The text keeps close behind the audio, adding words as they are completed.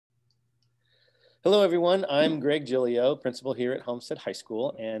Hello, everyone. I'm Greg Giglio, principal here at Homestead High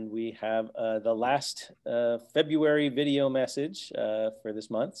School, and we have the last February video message for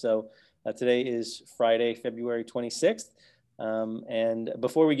this month. So today is Friday, February 26th. And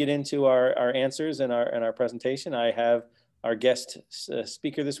before we get into our answers and our presentation, I have our guest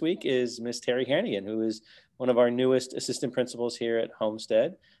speaker this week is Miss Terri Hannigan, who is one of our newest assistant principals here at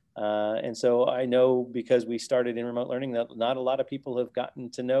Homestead. And so I know, because we started in remote learning, that not a lot of people have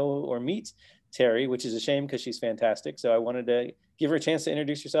gotten to know or meet Terri, which is a shame because she's fantastic. So I wanted to give her a chance to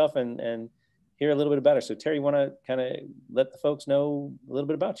introduce herself and hear a little bit about her. So Terri, you want to kind of let the folks know a little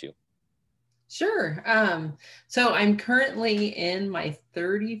bit about you? Sure. So I'm currently in my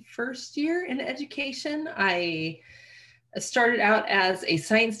 31st year in education. I started out as a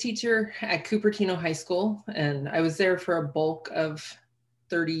science teacher at Cupertino High School, and I was there for a bulk of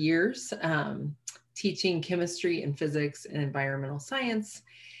 30 years, teaching chemistry and physics and environmental science,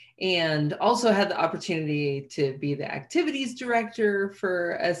 and also had the opportunity to be the activities director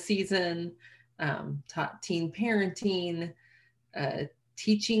for a season, taught teen parenting,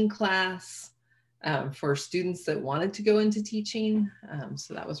 teaching class for students that wanted to go into teaching.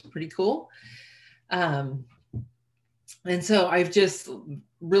 So that was pretty cool. And so I've just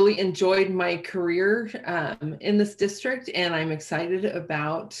really enjoyed my career in this district, and I'm excited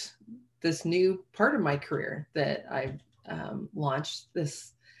about this new part of my career that I've launched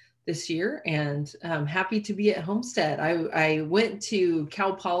this year, and I'm happy to be at Homestead. I went to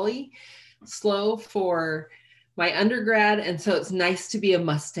Cal Poly SLO for my undergrad, and so it's nice to be a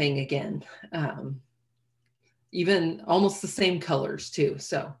Mustang again. Even almost the same colors too,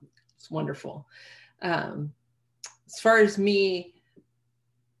 so it's wonderful. As far as me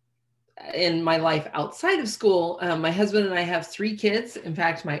in my life outside of school, my husband and I have 3 kids. In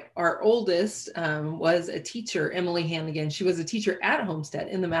fact, our oldest was a teacher, Emily Hannigan. She was a teacher at Homestead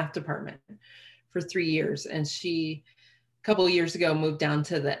in the math department for 3 years. And she, a couple of years ago, moved down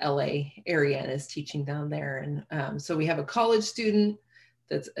to the LA area and is teaching down there. And so we have a college student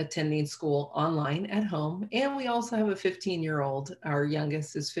that's attending school online at home. And we also have a 15-year-old. Our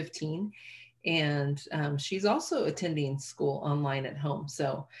youngest is 15. And she's also attending school online at home.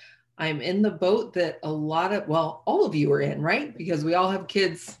 So I'm in the boat that all of you are in, right? Because we all have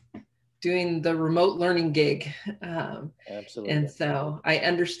kids doing the remote learning gig. Absolutely. And so I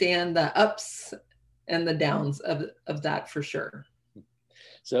understand the ups and the downs of that for sure.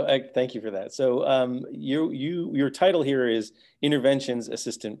 So thank you for that. So your title here is Interventions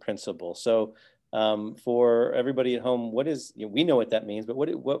Assistant Principal. So for everybody at home, what is, we know what that means, but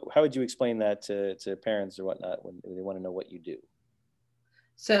how would you explain that to parents or whatnot when they want to know what you do?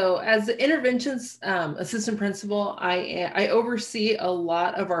 So as the interventions assistant principal, I oversee a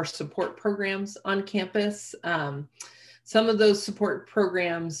lot of our support programs on campus. Some of those support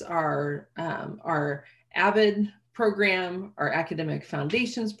programs are our AVID program, our Academic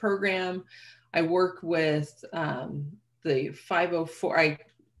Foundations program. I work with the 504, I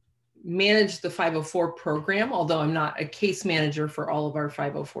manage the 504 program, although I'm not a case manager for all of our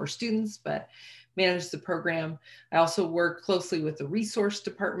 504 students, but manage the program. I also work closely with the resource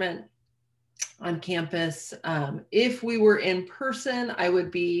department on campus. If we were in person, I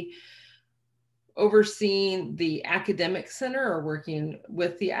would be overseeing the academic center or working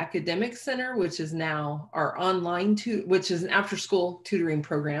with the academic center, which is now our online, which is an after school tutoring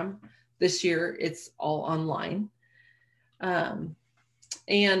program. This year, it's all online.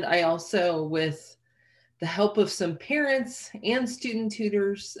 And I also, with the help of some parents and student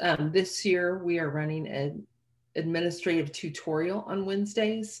tutors, this year we are running an administrative tutorial on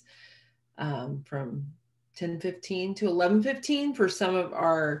Wednesdays from 10:15 to 11:15 for some of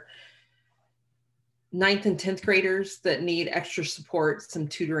our 9th and 10th graders that need extra support, some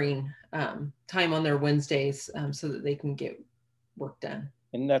tutoring time on their Wednesdays so that they can get work done.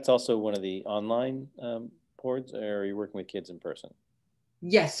 And that's also one of the online boards, or are you working with kids in person?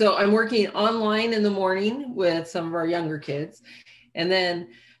 Yes, so I'm working online in the morning with some of our younger kids. And then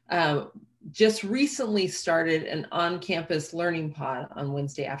just recently started an on-campus learning pod on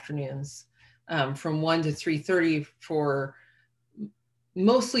Wednesday afternoons from 1 to 3:30 for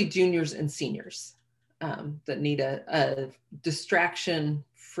mostly juniors and seniors that need a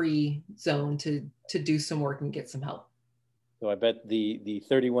distraction-free zone to do some work and get some help. So I bet the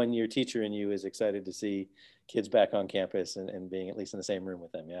 31-year teacher in you is excited to see kids back on campus and being at least in the same room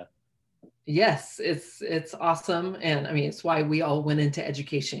with them. Yeah. Yes, it's awesome. And I mean, it's why we all went into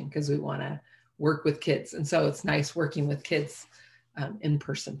education, because we want to work with kids. And so it's nice working with kids in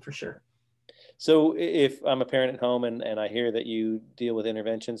person for sure. So if I'm a parent at home and I hear that you deal with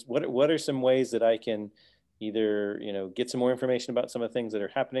interventions, what are some ways that I can either, get some more information about some of the things that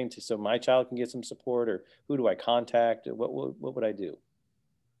are happening so my child can get some support, or who do I contact? What would I do?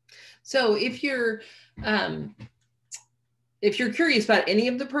 So if you're curious about any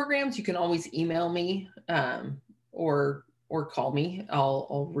of the programs, you can always email me or call me.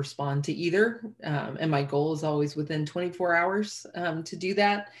 I'll respond to either. And my goal is always within 24 hours to do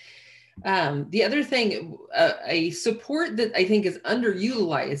that. The other thing, a support that I think is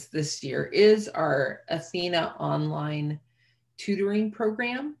underutilized this year is our Athena online tutoring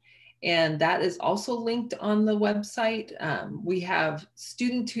program. And that is also linked on the website. We have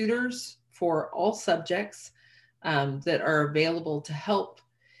student tutors for all subjects that are available to help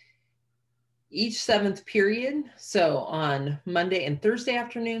each 7th period. So on Monday and Thursday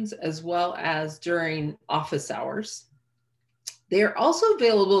afternoons, as well as during office hours. They are also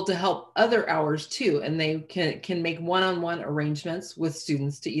available to help other hours too, and they can make one-on-one arrangements with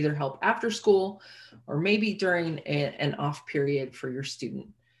students to either help after school or maybe during an off period for your student.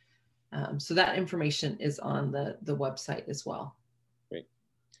 So that information is on the website as well. Great.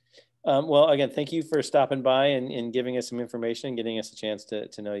 Well, again, thank you for stopping by and giving us some information and getting us a chance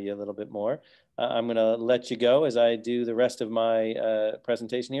to know you a little bit more. I'm going to let you go as I do the rest of my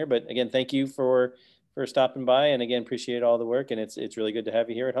presentation here. But again, thank you for stopping by, and again, appreciate all the work, and it's really good to have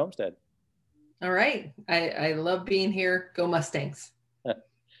you here at Homestead. All right. I love being here. Go Mustangs.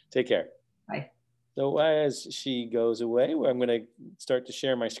 Take care. Bye. So as she goes away, I'm going to start to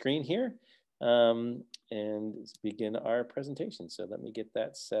share my screen here and begin our presentation. So let me get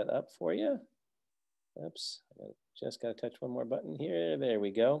that set up for you. Oops, just got to touch one more button here. There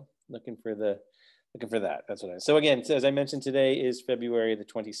we go. Looking for that. That's what I. So again, as I mentioned, today is February the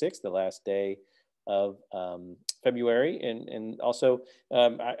 26th, the last day of February, and also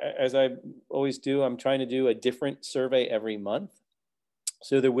as I always do, I'm trying to do a different survey every month.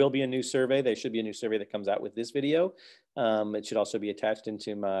 So there will be a new survey. There should be a new survey that comes out with this video. It should also be attached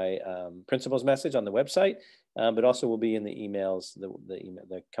into my principal's message on the website, but also will be in the emails, the email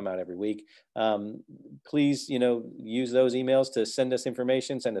that come out every week. Please, use those emails to send us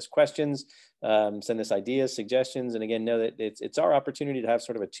information, send us questions, send us ideas, suggestions, and again, know that it's our opportunity to have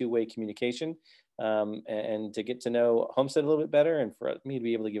sort of a two-way communication and to get to know Homestead a little bit better, and for me to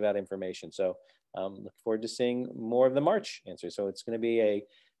be able to give out information. So look forward to seeing more of the March answers. So it's going to be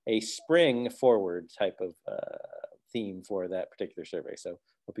a spring forward type of theme for that particular survey. So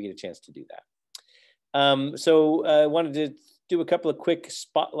hope you get a chance to do that. So I wanted to do a couple of quick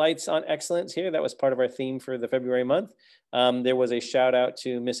spotlights on excellence here. That was part of our theme for the February month. There was a shout out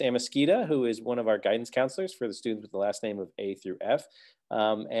to Miss Amaskita, who is one of our guidance counselors for the students with the last name of A through F.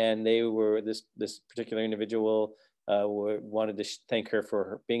 And they were, this particular individual wanted to thank her for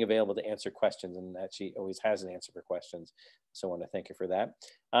her being available to answer questions, and that she always has an answer for questions. So I want to thank her for that.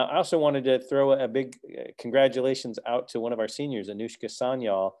 I also wanted to throw a big congratulations out to one of our seniors, Anushka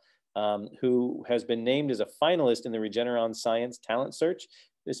Sanyal, who has been named as a finalist in the Regeneron Science Talent Search.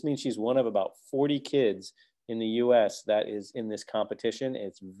 This means she's one of about 40 kids in the US that is in this competition.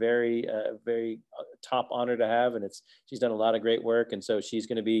 It's very, very top honor to have, and she's done a lot of great work. And so she's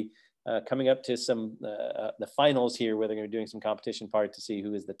going to be coming up to some the finals here, where they're going to be doing some competition part to see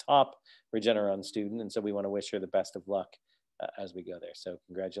who is the top Regeneron student. And so we want to wish her the best of luck as we go there. So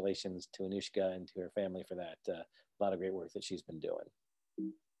congratulations to Anushka and to her family for that. A lot of great work that she's been doing.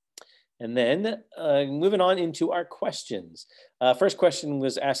 And then moving on into our questions. First question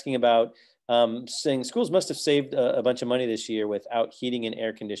was asking about saying schools must have saved a bunch of money this year without heating and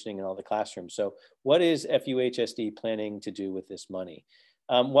air conditioning in all the classrooms. So what is FUHSD planning to do with this money?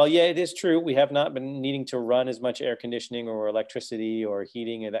 Well, yeah, it is true. We have not been needing to run as much air conditioning or electricity or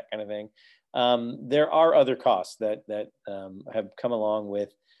heating or that kind of thing. There are other costs that have come along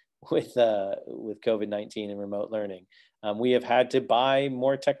with COVID-19 and remote learning. We have had to buy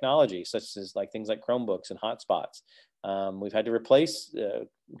more technology, such as things like Chromebooks and hotspots. We've had to replace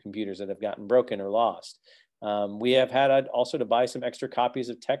computers that have gotten broken or lost. We have had also to buy some extra copies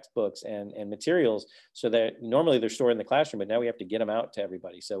of textbooks and materials, so that normally they're stored in the classroom, but now we have to get them out to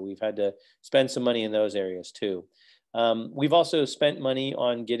everybody. So we've had to spend some money in those areas too. We've also spent money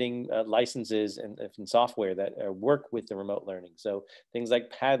on getting licenses and software that work with the remote learning. So things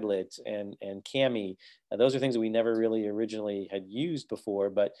like Padlet and Kami, those are things that we never really originally had used before,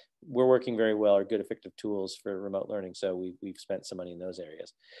 but we're working very well, are good, effective tools for remote learning. So we've spent some money in those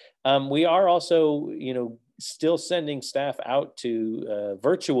areas. We are also, still sending staff out to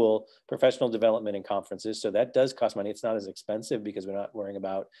virtual professional development and conferences. So that does cost money. It's not as expensive because we're not worrying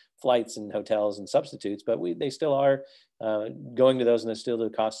about flights and hotels and substitutes, but they still are going to those, and they still do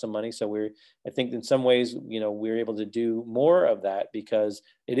cost some money. So I think in some ways, we're able to do more of that because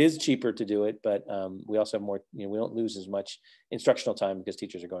it is cheaper to do it, but we also have more, we don't lose as much instructional time because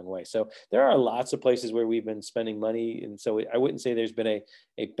teachers are going away. So there are lots of places where we've been spending money. And so I wouldn't say there's been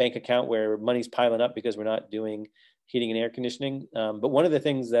a bank account where money's piling up because we're not doing heating and air conditioning. But one of the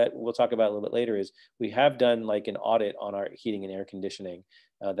things that we'll talk about a little bit later is we have done like an audit on our heating and air conditioning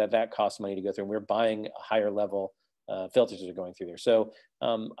that costs money to go through. And we're buying a higher level filters that are going through there. So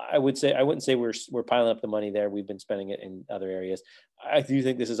I wouldn't say we're piling up the money there. We've been spending it in other areas. I do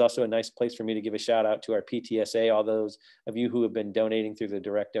think this is also a nice place for me to give a shout out to our PTSA, all those of you who have been donating through the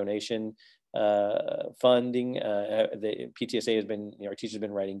direct donation funding. The PTSA has been, our teachers have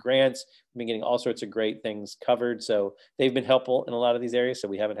been writing grants. We've been getting all sorts of great things covered. So they've been helpful in a lot of these areas. So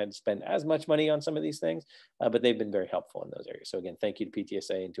we haven't had to spend as much money on some of these things, but they've been very helpful in those areas. So again, thank you to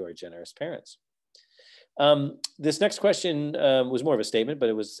PTSA and to our generous parents. This next question was more of a statement, but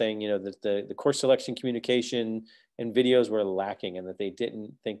it was saying, that the course selection communication and videos were lacking and that they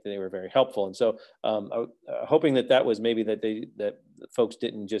didn't think that they were very helpful. And so hoping that was maybe that folks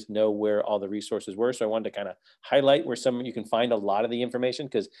didn't just know where all the resources were. So I wanted to kind of highlight where you can find a lot of the information,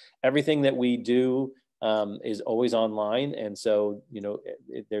 because everything that we do is always online. And so,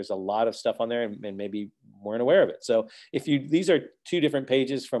 there's a lot of stuff on there and maybe weren't aware of it. So these are two different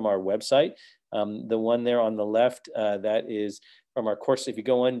pages from our website. The one there on the left, that is from our course. If you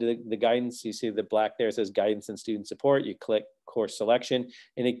go into the guidance, you see the black there, it says guidance and student support. You click course selection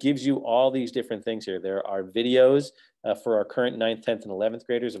and it gives you all these different things here. There are videos for our current 9th, 10th, and 11th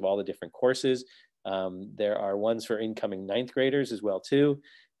graders of all the different courses. There are ones for incoming 9th graders as well too.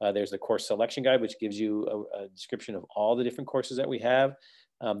 There's the course selection guide, which gives you a description of all the different courses that we have.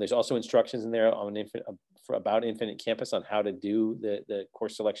 There's also instructions in there about Infinite Campus on how to do the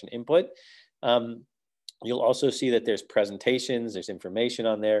course selection input. You'll also see that there's presentations, there's information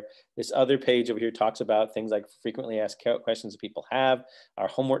on there. This other page over here talks about things like frequently asked questions that people have. Our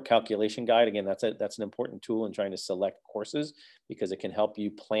homework calculation guide, again, that's an important tool in trying to select courses, because it can help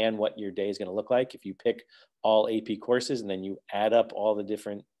you plan what your day is going to look like. If you pick all AP courses and then you add up all the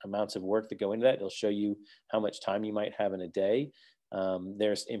different amounts of work that go into that, it'll show you how much time you might have in a day.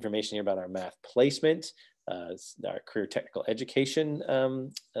 There's information here about our math placement, our career technical education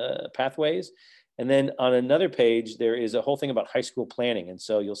pathways. And then on another page, there is a whole thing about high school planning. And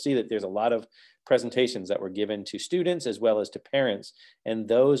so you'll see that there's a lot of presentations that were given to students as well as to parents. And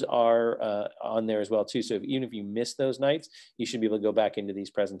those are on there as well too. So even if you miss those nights, you should be able to go back into these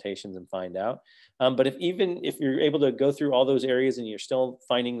presentations and find out. But if you're able to go through all those areas and you're still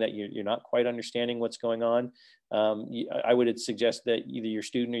finding that you're not quite understanding what's going on, I would suggest that either your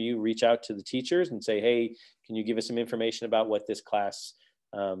student or you reach out to the teachers and say, hey, can you give us some information about what this class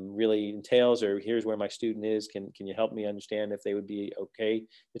really entails, or here's where my student is. Can you help me understand if they would be okay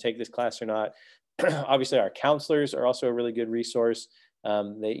to take this class or not? Obviously, our counselors are also a really good resource.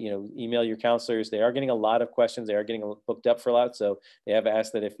 They, email your counselors. They are getting a lot of questions. They are getting booked up for a lot. So they have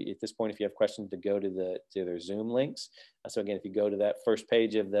asked that if at this point, if you have questions, to go to their Zoom links. So again, if you go to that first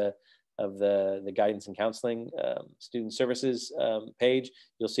page of the guidance and counseling student services page,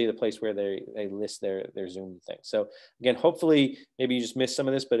 you'll see the place where they list their Zoom thing. So again, hopefully maybe you just missed some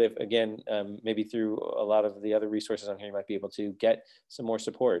of this, but if maybe through a lot of the other resources on here, you might be able to get some more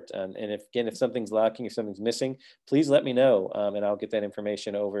support. And if something's lacking, if something's missing, please let me know, and I'll get that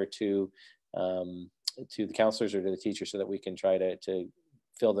information over to the counselors or to the teachers so that we can try to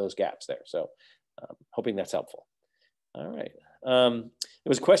fill those gaps there. So hoping that's helpful. All right. There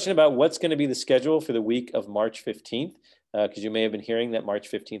was a question about what's going to be the schedule for the week of March 15th, because you may have been hearing that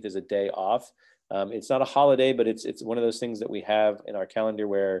March 15th is a day off. It's not a holiday, but it's one of those things that we have in our calendar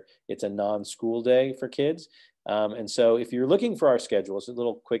where it's a non-school day for kids. And so if you're looking for our schedules, a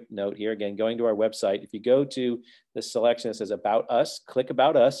little quick note here, again, going to our website, if you go to the selection that says About Us, click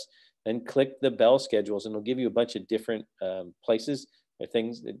About Us, then click the bell schedules, and it'll give you a bunch of different places or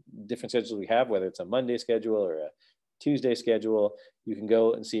things, different schedules we have, whether it's a Monday schedule or a Tuesday schedule. You can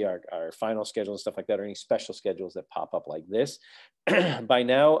go and see our final schedule and stuff like that, or any special schedules that pop up like this. By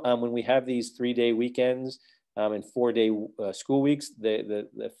now, when we have these 3-day weekends and 4-day school weeks,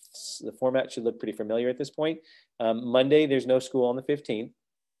 the format should look pretty familiar at this point. Monday, there's no school on the 15th.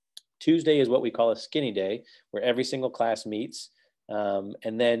 Tuesday is what we call a skinny day, where every single class meets.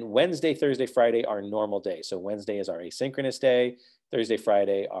 And then Wednesday, Thursday, Friday are normal days. So Wednesday is our asynchronous day. Thursday,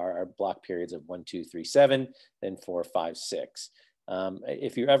 Friday are our block periods of 1, 2, 3, 7, then 4, 5, 6.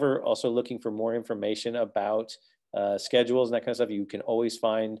 If you're ever also looking for more information about schedules and that kind of stuff, you can always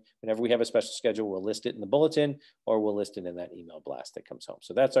find, whenever we have a special schedule, we'll list it in the bulletin or we'll list it in that email blast that comes home.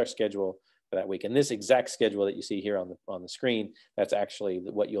 So that's our schedule for that week. And this exact schedule that you see here on the screen, that's actually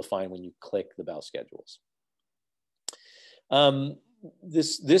what you'll find when you click the bell schedules.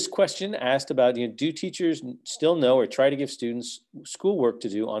 this question asked about, do teachers still know or try to give students schoolwork to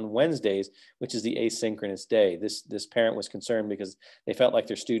do on Wednesdays, which is the asynchronous day? This parent was concerned because they felt like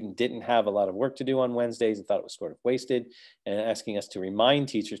their student didn't have a lot of work to do on Wednesdays and thought it was sort of wasted, and asking us to remind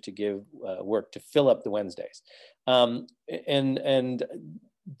teachers to give work to fill up the Wednesdays. And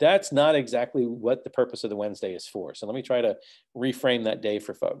that's not exactly what the purpose of the Wednesday is for. So let me try to reframe that day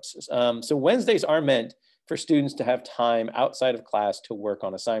for folks. So Wednesdays are meant for students to have time outside of class to work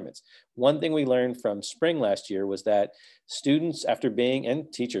on assignments. One thing we learned from spring last year was that students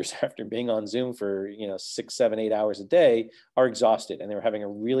and teachers after being on Zoom for 6, 7, 8 hours a day are exhausted, and they were having a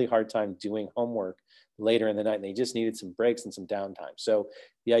really hard time doing homework later in the night, and they just needed some breaks and some downtime. So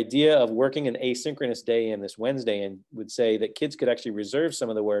the idea of working an asynchronous day in this Wednesday and would say that kids could actually reserve some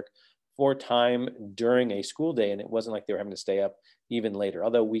of the work for time during a school day, and it wasn't like they were having to stay up even later,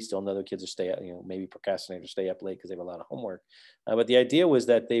 although we still know the kids are stay up, maybe procrastinate or stay up late because they have a lot of homework. But the idea was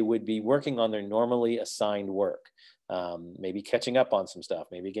that they would be working on their normally assigned work, maybe catching up on some stuff,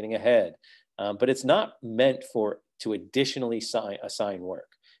 maybe getting ahead. But it's not meant to additionally assign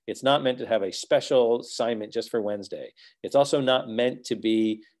work. It's not meant to have a special assignment just for Wednesday. It's also not meant to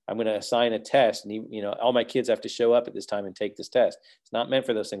be, I'm going to assign a test and all my kids have to show up at this time and take this test. It's not meant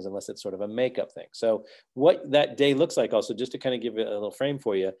for those things unless it's sort of a makeup thing. So what that day looks like also, just to kind of give it a little frame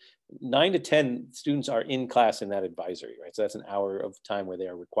for you, 9 to 10 students are in class in that advisory, right? So that's an hour of time where they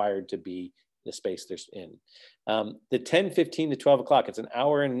are required to be the space they're in. The 10:15 to 12 o'clock, it's an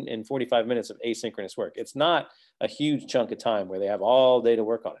hour and 45 minutes of asynchronous work. It's not a huge chunk of time where they have all day to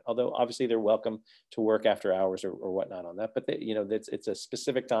work on it. Although obviously they're welcome to work after hours or whatnot on that, but it's a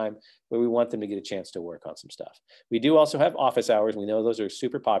specific time where we want them to get a chance to work on some stuff. We do also have office hours. We know those are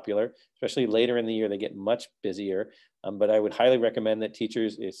super popular, especially later in the year, they get much busier. But I would highly recommend that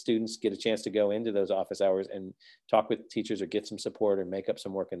students get a chance to go into those office hours and talk with teachers or get some support or make up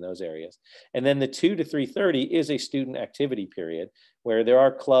some work in those areas. And then the 2 to 3:30 is a student activity period where there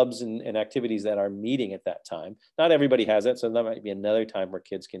are clubs and activities that are meeting at that time. Not everybody has that, so that might be another time where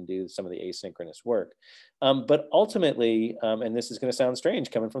kids can do some of the asynchronous work. But ultimately, and this is going to sound strange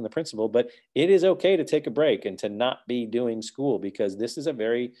coming from the principal, but it is okay to take a break and to not be doing school, because this is a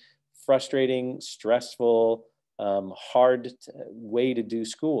very frustrating, stressful, hard way to do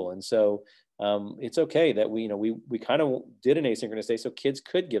school. And so it's okay that we kind of did an asynchronous day so kids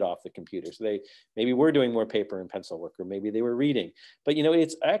could get off the computer. So they maybe were doing more paper and pencil work, or maybe they were reading. But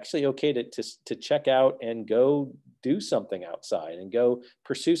it's actually okay to check out and go do something outside and go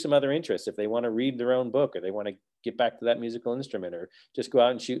pursue some other interests. If they want to read their own book, or they want to get back to that musical instrument, or just go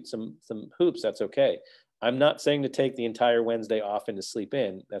out and shoot some hoops, that's okay. I'm not saying to take the entire Wednesday off and to sleep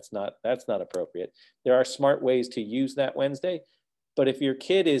in. That's not appropriate. There are smart ways to use that Wednesday, but if your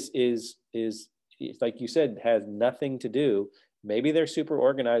kid is like you said, has nothing to do, maybe they're super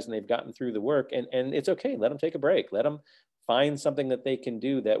organized and they've gotten through the work, and it's okay. Let them take a break. Let them find something that they can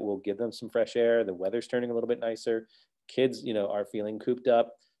do that will give them some fresh air. The weather's turning a little bit nicer. Kids, are feeling cooped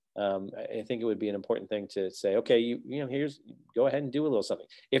up. I think it would be an important thing to say, okay, go ahead and do a little something.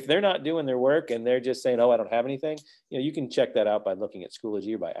 If they're not doing their work and they're just saying, oh, I don't have anything, you can check that out by looking at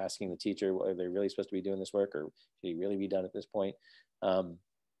Schoology, by asking the teacher, are they really supposed to be doing this work, or should he really be done at this point?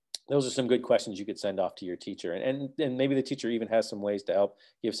 Those are some good questions you could send off to your teacher. And maybe the teacher even has some ways to help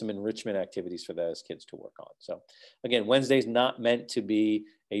give some enrichment activities for those kids to work on. So again, Wednesday's not meant to be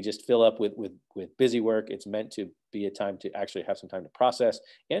just fill up with busy work. It's meant to be a time to actually have some time to process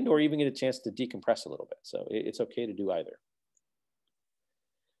or even get a chance to decompress a little bit. So it's okay to do either.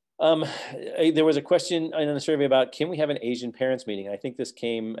 There was a question in the survey about, can we have an Asian parents meeting? I think this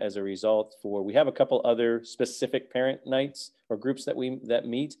came as a result we have a couple other specific parent nights or groups that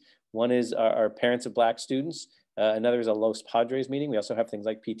meet. One is our parents of Black students. Another is a Los Padres meeting. We also have things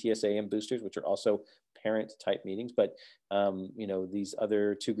like PTSA and boosters, which are also parent type meetings. But these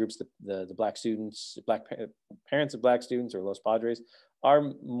other two groups, the Black students, parents of Black students, or Los Padres,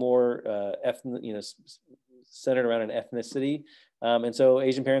 are more centered around an ethnicity. And so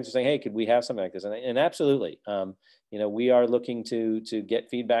Asian parents are saying, hey, could we have something like this? And absolutely, we are looking to get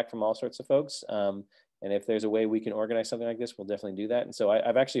feedback from all sorts of folks. And if there's a way we can organize something like this, we'll definitely do that. And so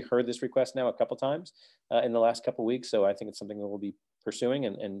I've actually heard this request now a couple times in the last couple of weeks. So I think it's something that we'll be pursuing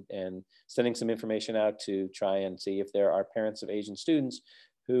and sending some information out to try and see if there are parents of Asian students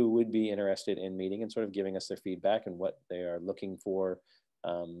who would be interested in meeting and sort of giving us their feedback and what they are looking for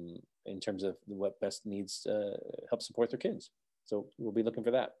in terms of what best needs to help support their kids. So we'll be looking for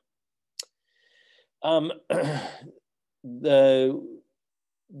that.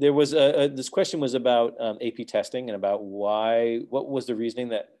 There was this question was about AP testing and about what was the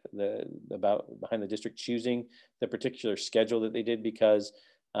reasoning about behind the district choosing the particular schedule that they did, because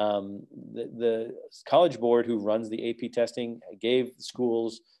the college board who runs the AP testing gave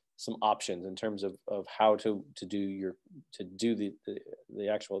schools some options in terms of how to do the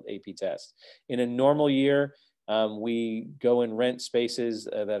actual AP test. In a normal year, we go and rent spaces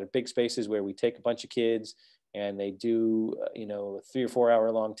that are big spaces where we take a bunch of kids and they do, a 3 or 4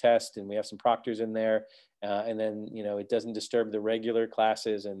 hour long test, and we have some proctors in there. And then, it doesn't disturb the regular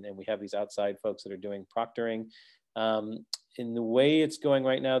classes. And we have these outside folks that are doing proctoring. In the way it's going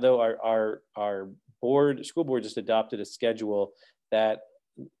right now, though, our school board just adopted a schedule that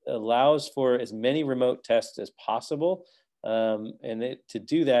allows for as many remote tests as possible. To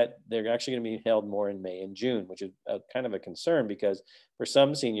do that, they're actually going to be held more in May and June, which is kind of a concern, because for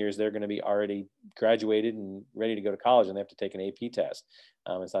some seniors, they're going to be already graduated and ready to go to college, and they have to take an AP test.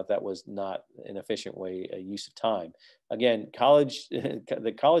 I thought that was not an efficient use of time. Again,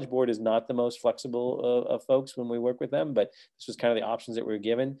 the college board is not the most flexible of folks when we work with them, but this was kind of the options that we were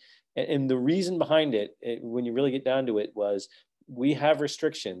given. And the reason behind it, when you really get down to it, was we have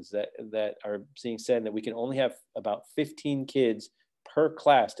restrictions that are being said that we can only have about 15 kids per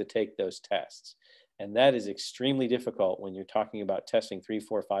class to take those tests. And that is extremely difficult when you're talking about testing 300,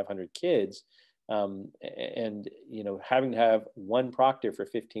 400, 500 kids. Having to have one proctor for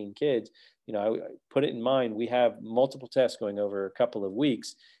 15 kids, I put it in mind, we have multiple tests going over a couple of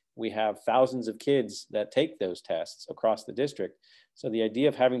weeks. We have thousands of kids that take those tests across the district. So the idea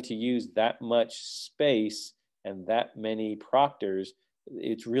of having to use that much space and that many proctors,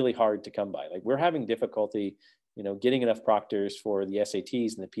 it's really hard to come by. Like, we're having difficulty, getting enough proctors for the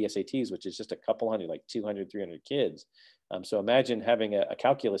SATs and the PSATs, which is just a couple hundred, like 200, 300 kids. So imagine having a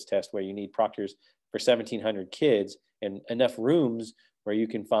calculus test where you need proctors for 1,700 kids and enough rooms where you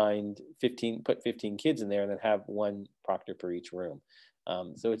can put 15 kids in there and then have one proctor per each room.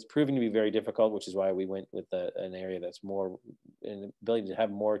 So it's proving to be very difficult, which is why we went with an area that's more an ability to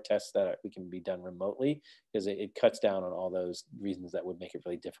have more tests that we can be done remotely, because it cuts down on all those reasons that would make it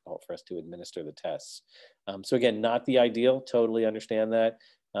really difficult for us to administer the tests. So again, not the ideal, totally understand that.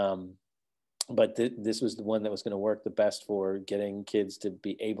 But this was the one that was going to work the best for getting kids to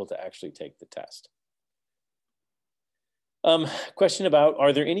be able to actually take the test. Question about,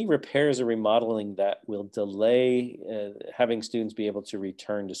 are there any repairs or remodeling that will delay having students be able to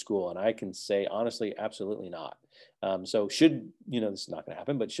return to school? And I can say, honestly, absolutely not. So should, this is not going to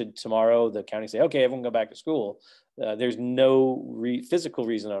happen, but should tomorrow the county say, okay, everyone go back to school, there's no physical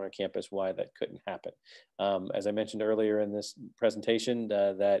reason on our campus why that couldn't happen. As I mentioned earlier in this presentation,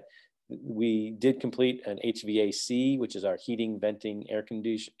 that we did complete an HVAC, which is our heating, venting,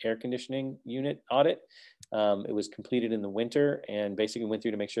 air conditioning unit audit. It was completed in the winter, and basically went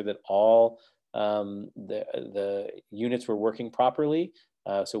through to make sure that all the units were working properly.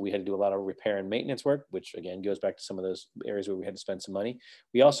 So we had to do a lot of repair and maintenance work, which again goes back to some of those areas where we had to spend some money.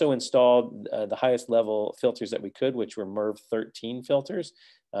 We also installed the highest level filters that we could, which were MERV 13 filters.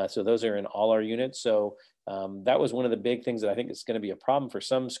 So those are in all our units. So that was one of the big things that I think is going to be a problem for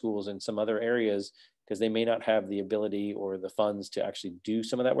some schools in some other areas, because they may not have the ability or the funds to actually do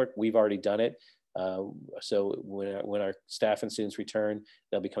some of that work. We've already done it. So when our staff and students return,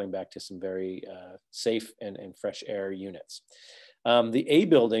 they'll be coming back to some very safe and fresh air units. The A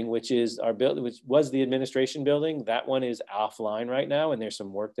building, which is our building, which was the administration building, that one is offline right now, and there's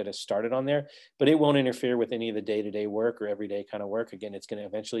some work that has started on there, but it won't interfere with any of the day-to-day work or everyday kind of work. Again, it's going to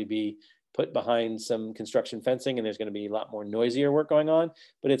eventually be put behind some construction fencing, and there's going to be a lot more noisier work going on,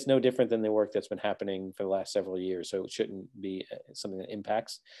 but it's no different than the work that's been happening for the last several years. So it shouldn't be something that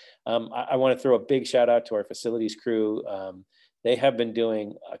impacts. I want to throw a big shout out to our facilities crew. They have been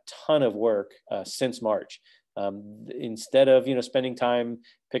doing a ton of work since March. Instead of spending time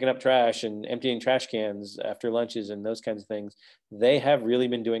picking up trash and emptying trash cans after lunches and those kinds of things, they have really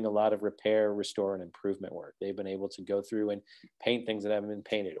been doing a lot of repair, restore, and improvement work. They've been able to go through and paint things that haven't been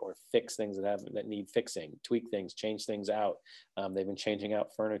painted, or fix things that need fixing, tweak things, change things out. They've been changing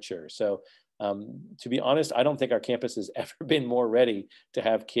out furniture. So to be honest, I don't think our campus has ever been more ready to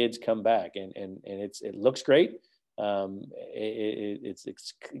have kids come back, and it looks great. It's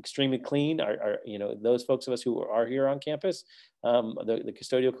extremely clean. Those folks of us who are here on campus, the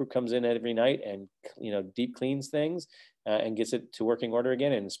custodial crew comes in every night and deep cleans things and gets it to working order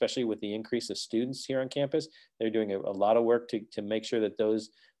again. And especially with the increase of students here on campus, they're doing a lot of work to make sure that those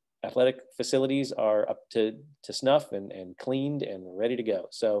athletic facilities are up to snuff and cleaned and ready to go.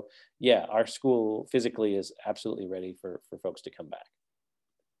 So yeah, our school physically is absolutely ready for folks to come back.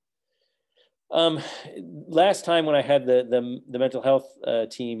 Um, Last time when I had the mental health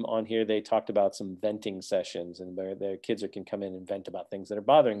team on here, they talked about some venting sessions, and where their kids can come in and vent about things that are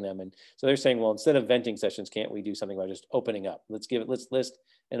bothering them. And so they're saying, well, instead of venting sessions, can't we do something about just opening up? Let's list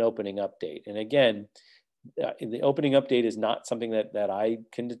an opening update. And again, the opening update is not something that I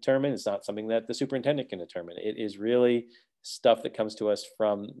can determine. It's not something that the superintendent can determine. It is really stuff that comes to us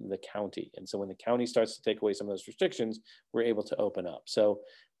from the county. And so when the county starts to take away some of those restrictions, we're able to open up. So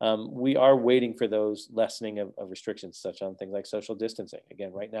we are waiting for those lessening of restrictions, such on things like social distancing.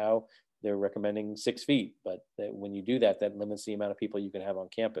 Again, right now, they're recommending 6 feet, but when you do that, that limits the amount of people you can have on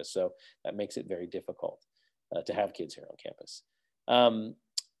campus. So that makes it very difficult to have kids here on campus.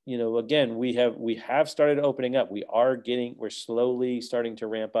 Again, we have started opening up. We're slowly starting to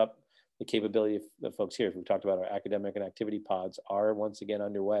ramp up the capability of folks here. We've talked about our academic and activity pods are once again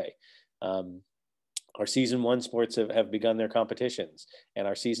underway. Our season 1 sports have begun their competitions, and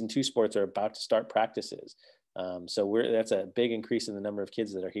our season 2 sports are about to start practices. So that's a big increase in the number of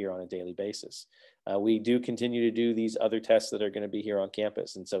kids that are here on a daily basis. We do continue to do these other tests that are going to be here on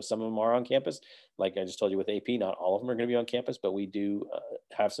campus. And so some of them are on campus, like I just told you with AP, not all of them are going to be on campus, but we do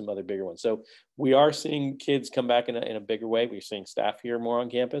have some other bigger ones. So we are seeing kids come back in a bigger way. We're seeing staff here more on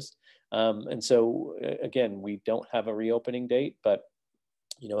campus. And so again, we don't have a reopening date, but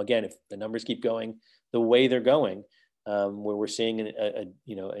again, if the numbers keep going the way they're going, where we're seeing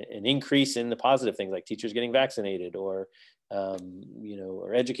an increase in the positive things like teachers getting vaccinated or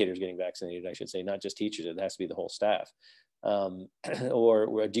educators getting vaccinated, I should say, not just teachers, it has to be the whole staff,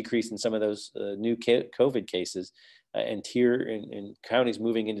 or a decrease in some of those new COVID cases and counties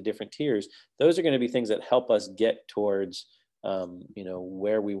moving into different tiers. Those are going to be things that help us get towards,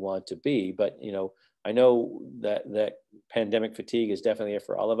 where we want to be. But, I know that pandemic fatigue is definitely there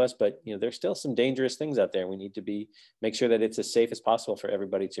for all of us, but there's still some dangerous things out there. We need to make sure that it's as safe as possible for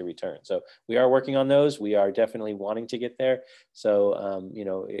everybody to return. So we are working on those. We are definitely wanting to get there. So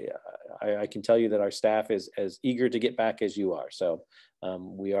I can tell you that our staff is as eager to get back as you are. So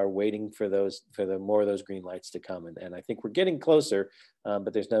we are waiting for the more of those green lights to come, and I think we're getting closer,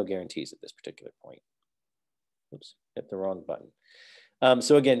 but there's no guarantees at this particular point. Oops, hit the wrong button.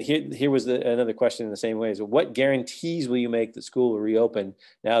 So again, here was another question in the same way. So what guarantees will you make that school will reopen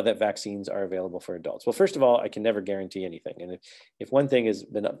now that vaccines are available for adults? Well, first of all, I can never guarantee anything. And if one thing has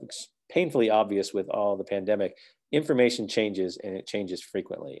been painfully obvious with all the pandemic, information changes, and it changes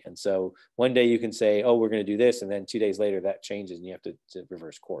frequently. And so one day you can say, oh, we're going to do this. And then 2 days later that changes and you have to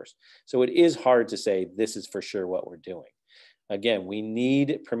reverse course. So it is hard to say this is for sure what we're doing. Again, we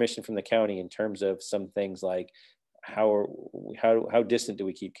need permission from the county in terms of some things like how distant do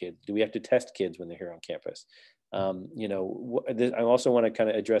we keep kids? Do we have to test kids when they're here on campus? I also want to kind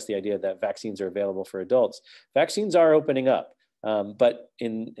of address the idea that vaccines are available for adults. Vaccines are opening up, but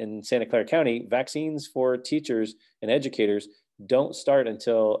in Santa Clara County, vaccines for teachers and educators don't start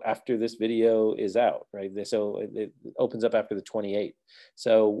until after this video is out, right? So it opens up after the 28th.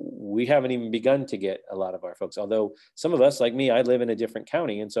 So we haven't even begun to get a lot of our folks, although some of us, like me, I live in a different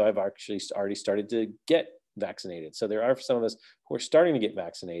county. And so I've actually already started to get vaccinated. So there are some of us who are starting to get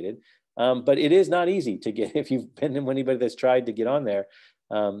vaccinated, but it is not easy to get. If you've been anybody that's tried to get on there,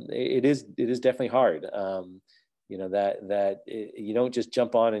 it is definitely hard. You don't just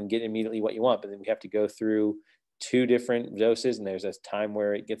jump on and get immediately what you want, but then we have to go through 2 different doses, and there's a time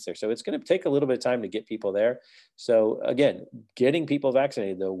where it gets there. So it's going to take a little bit of time to get people there. So again, getting people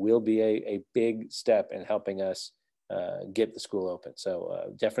vaccinated though will be a big step in helping us get the school open.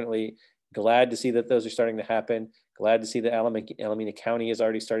 So definitely glad to see that those are starting to happen. Glad to see that Alameda County has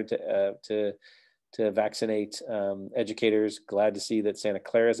already started to vaccinate educators. Glad to see that Santa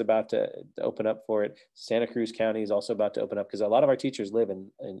Clara is about to open up for it. Santa Cruz County is also about to open up because a lot of our teachers live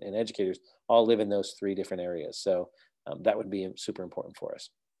and educators all live in those 3 different areas. So that would be super important for us.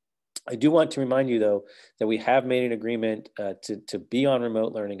 I do want to remind you, though, that we have made an agreement to be on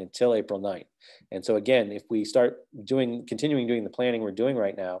remote learning until April 9th. And so again, if we start continuing doing the planning we're doing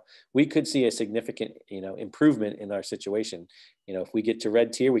right now, we could see a significant, improvement in our situation. If we get to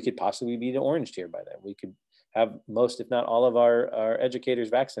red tier, we could possibly be to orange tier by then. We could have most, if not all of our educators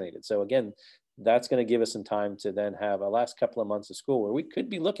vaccinated. So again, that's going to give us some time to then have a last couple of months of school where we could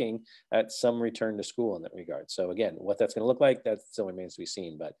be looking at some return to school in that regard. So again, what that's going to look like, that still remains to be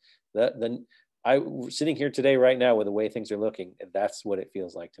seen. But sitting here today, right now, with the way things are looking, that's what it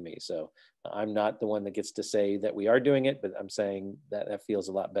feels like to me. So I'm not the one that gets to say that we are doing it, but I'm saying that feels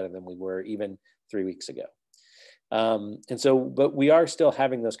a lot better than we were even 3 weeks ago. But we are still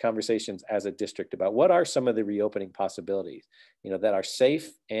having those conversations as a district about what are some of the reopening possibilities, that are safe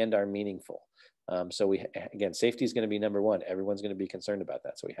and are meaningful. So again, safety is going to be number one. Everyone's going to be concerned about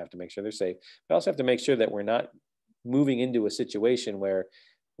that. So we have to make sure they're safe. We also have to make sure that we're not moving into a situation where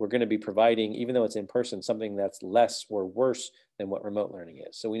we're going to be providing, even though it's in person, something that's less or worse than what remote learning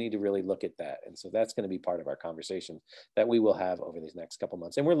is. So we need to really look at that. And so that's going to be part of our conversation that we will have over these next couple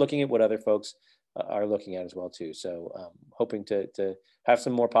months. And we're looking at what other folks are looking at as well too. So hoping to have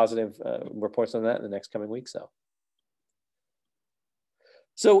some more positive reports on that in the next coming weeks though.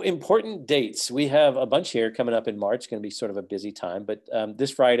 So important dates. We have a bunch here coming up in March. It's going to be sort of a busy time, but this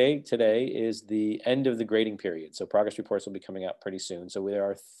Friday, today, is the end of the grading period. So progress reports will be coming out pretty soon. So there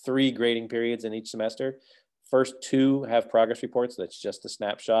are 3 grading periods in each semester. First 2 have progress reports. That's just a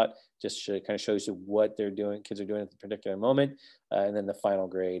snapshot, just kind of shows you what they're doing, kids are doing at the particular moment, and then the final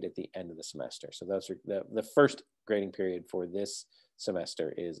grade at the end of the semester. So those are the first grading period for this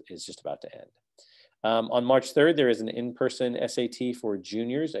semester is just about to end. On March 3rd, there is an in-person SAT for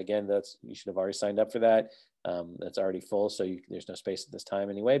juniors. Again, you should have already signed up for that. That's already full, so there's no space at this time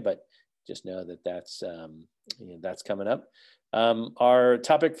anyway, but just know that that's coming up. Our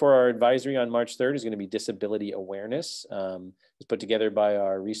topic for our advisory on March 3rd is going to be disability awareness. It's put together by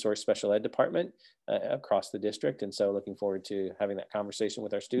our resource special ed department across the district. And so looking forward to having that conversation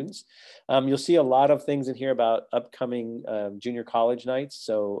with our students. You'll see a lot of things in here about upcoming junior college nights.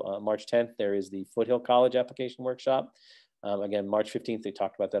 So March 10th, there is the Foothill College application workshop. Again, March 15th, they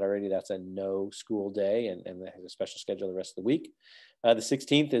talked about that already. That's a no school day and they have a special schedule the rest of the week. The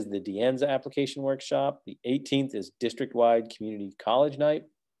 16th is the De Anza application workshop. The 18th is district-wide community college night.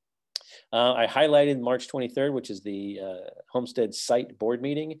 I highlighted March 23rd, which is the Homestead site board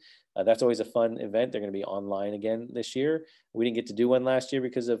meeting. That's always a fun event. They're going to be online again this year. We didn't get to do one last year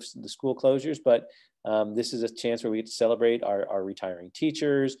because of the school closures, but this is a chance where we get to celebrate our retiring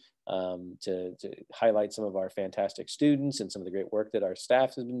teachers, to highlight some of our fantastic students and some of the great work that our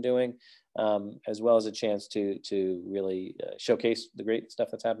staff has been doing, as well as a chance to really showcase the great stuff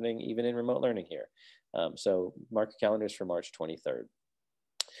that's happening even in remote learning here. So mark your calendars for March 23rd.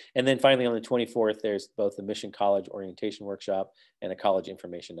 And then finally on the 24th, there's both the Mission College orientation workshop and a college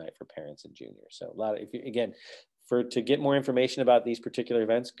information night for parents and juniors. So a lot of, to get more information about these particular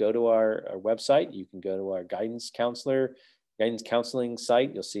events, go to our website. You can go to our guidance counseling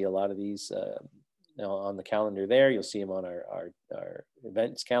site. You'll see a lot of these on the calendar there. You'll see them on our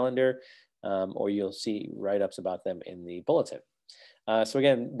events calendar, or you'll see write-ups about them in the bulletin. So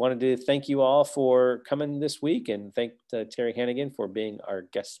again, wanted to thank you all for coming this week and thank Terri Hannigan for being our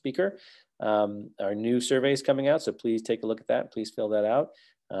guest speaker. Our new survey is coming out, so please take a look at that. Please fill that out.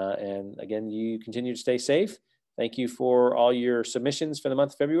 And again, you continue to stay safe. Thank you for all your submissions for the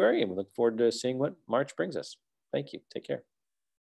month of February, and we look forward to seeing what March brings us. Thank you. Take care.